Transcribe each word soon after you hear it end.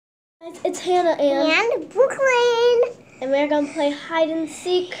It's Hannah and Brooklyn. And we're going to play hide and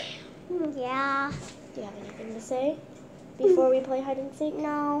seek. Yeah. Do you have anything to say before we play hide and seek?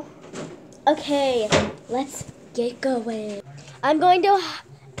 No. Okay, let's get going. I'm going to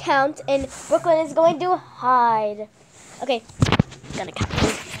count and Brooklyn is going to hide. Okay, I'm gonna count.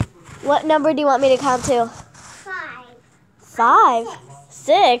 What number do you want me to count to? 5. 5?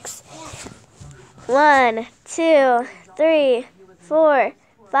 6? 1, 2, 3, 4,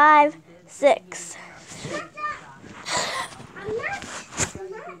 5, 6.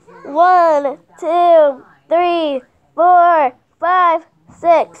 1, 2, 3, 4, 5,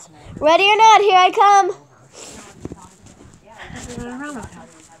 6. Ready or not, here I come.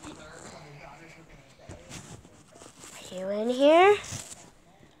 Are you in here?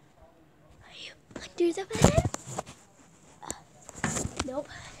 Are you under the bed? Nope.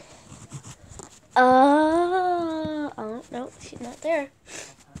 Oh, no, she's not there.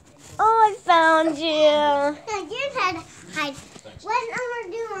 Oh, I found you. No, you said hide. What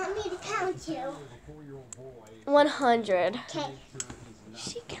number do you want me to count to? 100. Okay.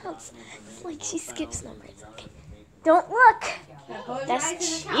 She counts like she skips numbers. Okay. Don't look.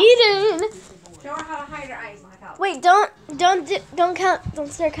 That's cheating. Show her how to hide her eyes in the couch. Wait, don't count.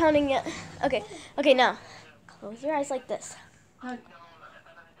 Don't start counting yet. Okay. Okay, now close your eyes like this.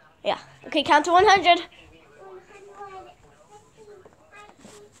 Yeah. Okay, count to 100. I'm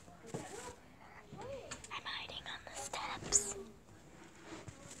hiding on the steps.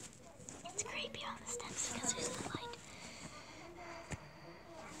 It's creepy on the steps because there's no light.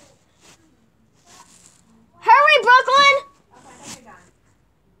 Hurry, Brooklyn!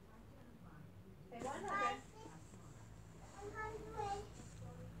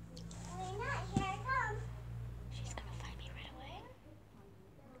 She's gonna find me right away.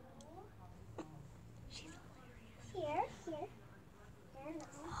 She's hilarious. Here.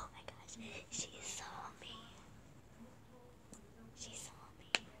 Oh my gosh, she saw me. She saw me.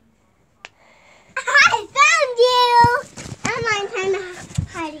 I found you! Now my time to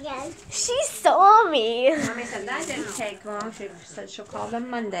hide again. She saw me. Mommy said that didn't take long. She said she'll call them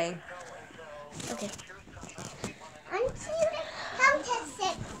Monday. Okay. Count to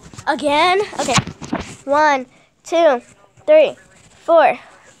 6. Again? Okay. 1, 2, 3, 4,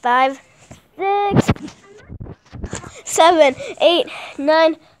 5, 6, 7, 8,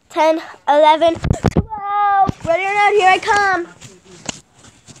 9, 10, 11, 12. Ready or not, here I come.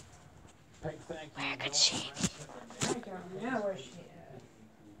 Where could she be? I don't know where she is.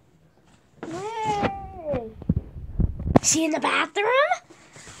 Where? Is she in the bathroom?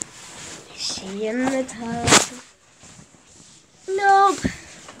 Is she in the tub? Nope.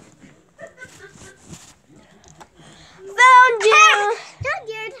 Found you! Now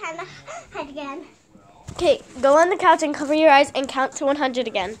your time to hide again. Okay, go on the couch and cover your eyes and count to 100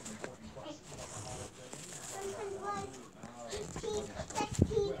 again.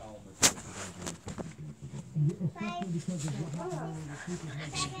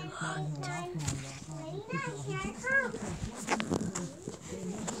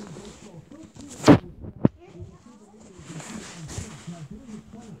 16.